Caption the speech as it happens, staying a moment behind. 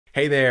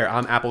Hey there,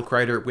 I'm Apple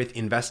Crider with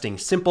Investing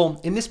Simple.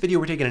 In this video,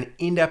 we're taking an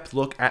in-depth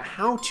look at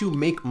how to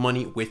make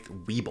money with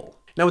Webull.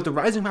 Now, with the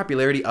rising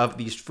popularity of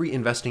these free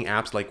investing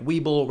apps like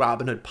Webull,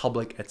 Robinhood,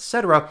 Public,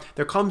 etc.,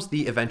 there comes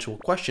the eventual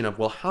question of,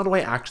 well, how do I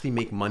actually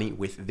make money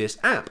with this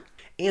app?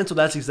 And so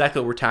that's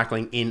exactly what we're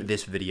tackling in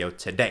this video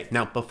today.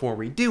 Now, before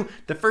we do,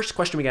 the first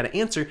question we got to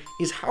answer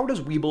is, how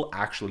does Webull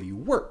actually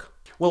work?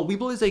 Well,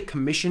 Webull is a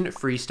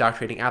commission-free stock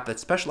trading app that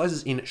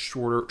specializes in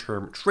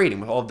shorter-term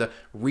trading. With all of the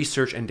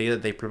research and data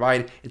that they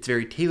provide, it's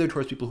very tailored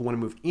towards people who want to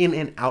move in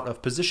and out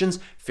of positions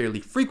fairly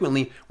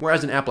frequently,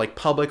 whereas an app like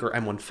Public or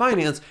M1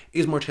 Finance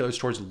is more tailored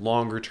towards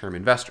longer-term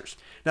investors.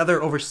 Now, there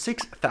are over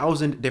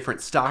 6,000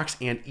 different stocks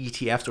and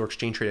ETFs or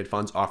exchange-traded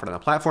funds offered on the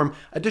platform.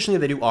 Additionally,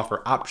 they do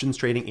offer options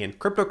trading and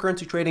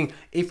cryptocurrency trading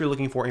if you're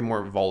looking for a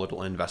more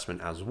volatile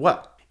investment as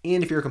well.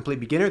 And if you're a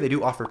complete beginner, they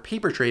do offer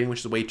paper trading,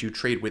 which is a way to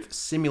trade with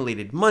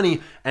simulated money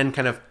and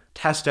kind of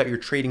test out your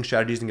trading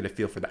strategies and get a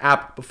feel for the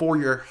app before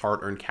your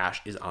hard-earned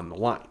cash is on the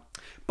line.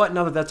 But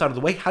now that that's out of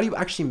the way, how do you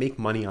actually make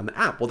money on the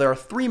app? Well, there are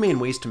three main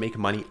ways to make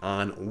money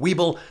on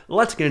Webull.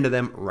 Let's get into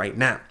them right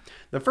now.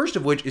 The first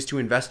of which is to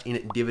invest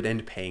in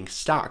dividend-paying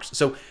stocks.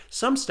 So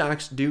some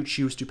stocks do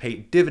choose to pay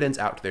dividends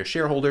out to their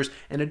shareholders,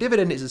 and a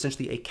dividend is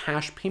essentially a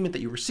cash payment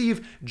that you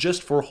receive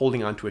just for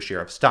holding onto a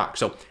share of stock.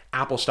 So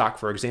Apple stock,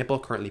 for example,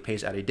 currently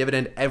pays out a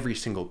dividend every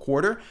single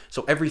quarter.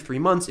 So every 3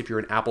 months, if you're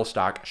an Apple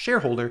stock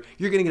shareholder,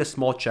 you're going to get a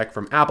small check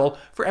from Apple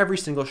for every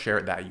single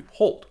share that you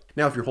hold.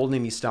 Now, if you're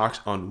holding these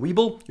stocks on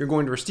Webull, you're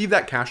going to receive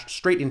that cash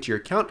straight into your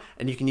account,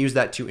 and you can use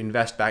that to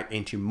invest back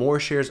into more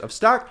shares of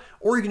stock,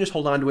 or you can just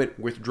hold on to it,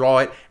 withdraw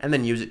it, and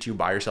then use it to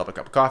buy yourself a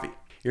cup of coffee.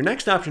 Your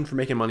next option for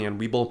making money on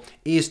Webull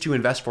is to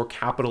invest for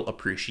capital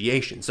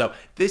appreciation. So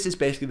this is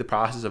basically the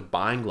process of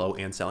buying low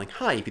and selling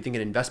high. If you think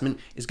an investment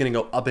is going to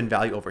go up in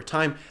value over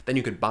time, then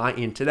you could buy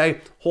in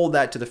today, hold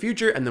that to the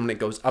future, and then when it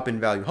goes up in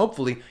value,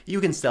 hopefully, you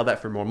can sell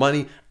that for more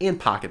money and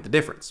pocket the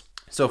difference.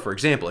 So for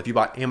example, if you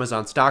bought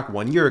Amazon stock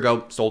 1 year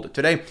ago, sold it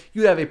today,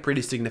 you'd have a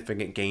pretty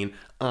significant gain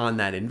on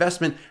that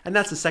investment, and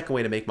that's the second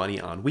way to make money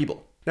on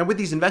Webull. Now, with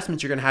these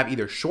investments, you're going to have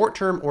either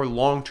short-term or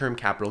long-term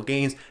capital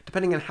gains,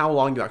 depending on how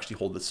long you actually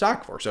hold the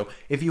stock for. So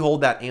if you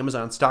hold that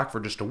Amazon stock for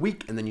just a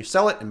week and then you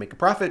sell it and make a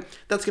profit,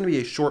 that's going to be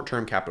a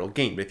short-term capital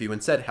gain. But if you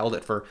instead held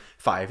it for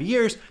 5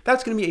 years,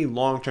 that's going to be a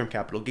long-term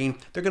capital gain.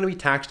 They're going to be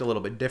taxed a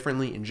little bit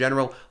differently. In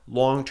general,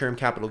 long-term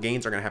capital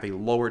gains are going to have a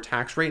lower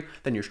tax rate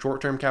than your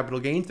short-term capital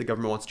gains. The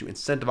government wants to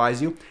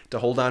incentivize you to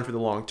hold on for the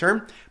long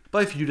term.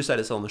 But if you do decide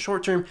to sell in the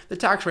short term, the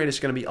tax rate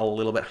is going to be a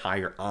little bit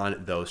higher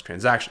on those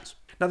transactions.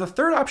 Now, the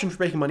third option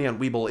for making money on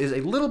Webull is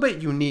a little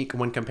bit unique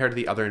when compared to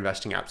the other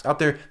investing apps out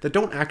there that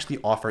don't actually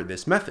offer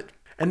this method.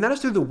 And that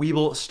is through the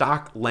Webull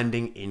Stock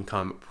Lending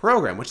Income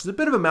Program, which is a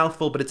bit of a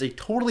mouthful, but it's a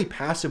totally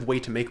passive way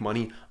to make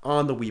money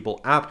on the Webull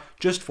app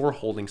just for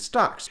holding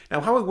stocks. Now,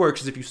 how it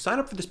works is if you sign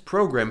up for this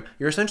program,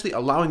 you're essentially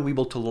allowing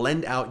Webull to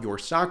lend out your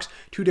stocks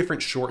to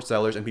different short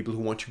sellers and people who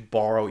want to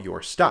borrow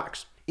your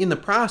stocks. In the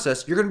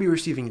process, you're going to be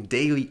receiving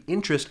daily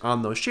interest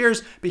on those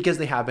shares because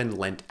they have been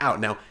lent out.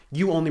 Now,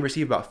 you only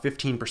receive about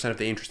 15% of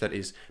the interest that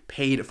is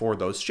paid for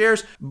those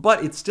shares,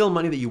 but it's still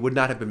money that you would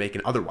not have been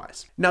making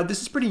otherwise. Now, this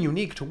is pretty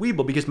unique to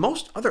Webull because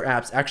most other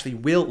apps actually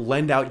will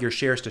lend out your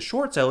shares to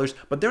short sellers,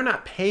 but they're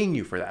not paying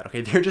you for that,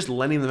 okay? They're just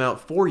lending them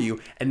out for you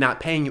and not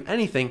paying you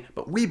anything.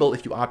 But Webull,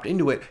 if you opt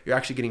into it, you're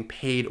actually getting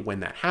paid when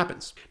that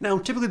happens. Now,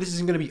 typically this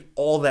isn't going to be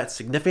all that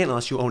significant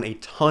unless you own a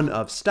ton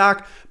of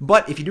stock,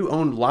 but if you do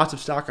own lots of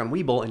stock on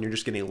Webull and you're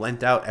just getting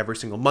lent out every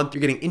single month,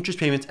 you're getting interest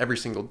payments every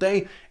single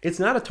day, it's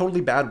not a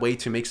totally bad way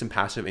to make some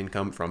passive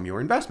income from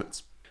your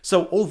investments.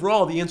 So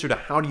overall, the answer to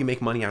how do you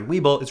make money on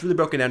Webull is really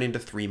broken down into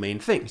three main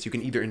things. You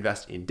can either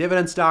invest in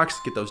dividend stocks,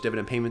 get those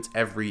dividend payments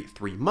every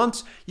 3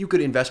 months. You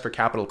could invest for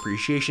capital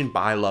appreciation,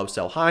 buy low,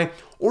 sell high,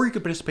 or you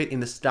could participate in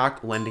the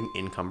Stock Lending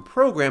Income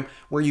Program,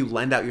 where you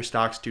lend out your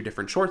stocks to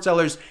different short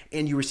sellers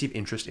and you receive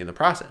interest in the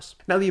process.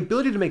 Now, the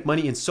ability to make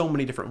money in so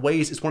many different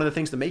ways is one of the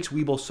things that makes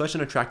Webull such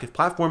an attractive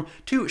platform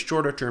to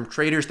shorter-term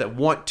traders that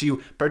want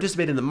to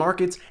participate in the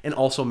markets and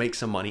also make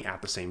some money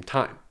at the same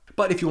time.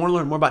 But if you want to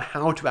learn more about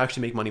how to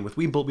actually make money with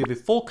Webull, we have a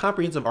full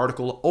comprehensive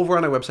article over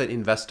on our website,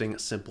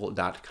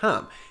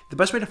 investingsimple.com. The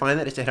best way to find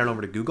that is to head on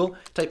over to Google,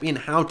 type in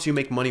how to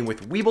make money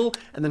with Webull,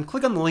 and then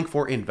click on the link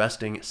for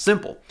Investing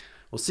Simple.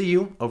 We'll see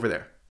you over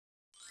there.